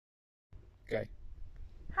Go.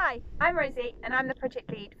 Hi, I'm Rosie and I'm the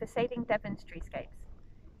project lead for Saving Devon's Treescapes.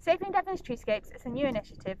 Saving Devon's Treescapes is a new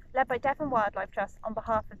initiative led by Devon Wildlife Trust on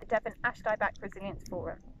behalf of the Devon Ash Dieback Resilience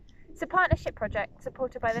Forum. It's a partnership project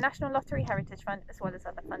supported by the National Lottery Heritage Fund as well as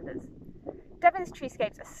other funders. Devon's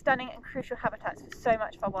treescapes are stunning and crucial habitats for so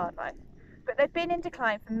much of our wildlife, but they've been in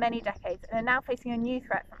decline for many decades and are now facing a new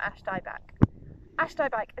threat from ash dieback. Ash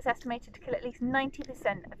dieback is estimated to kill at least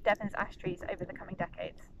 90% of Devon's ash trees over the coming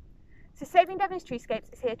decades. So Saving Devon's Treescapes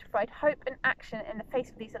is here to provide hope and action in the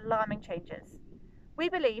face of these alarming changes. We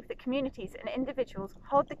believe that communities and individuals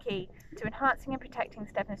hold the key to enhancing and protecting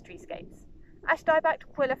Devon's treescapes. Ash dieback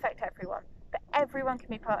will affect everyone, but everyone can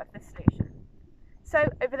be part of the solution. So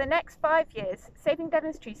over the next 5 years, Saving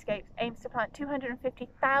Devon's Treescapes aims to plant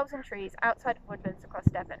 250,000 trees outside of woodlands across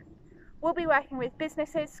Devon. We'll be working with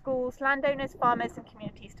businesses, schools, landowners, farmers and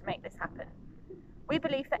communities to make this happen. We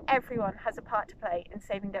believe that everyone has a part to play in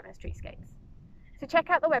saving Devon's treescapes. So check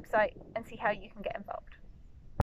out the website and see how you can get involved.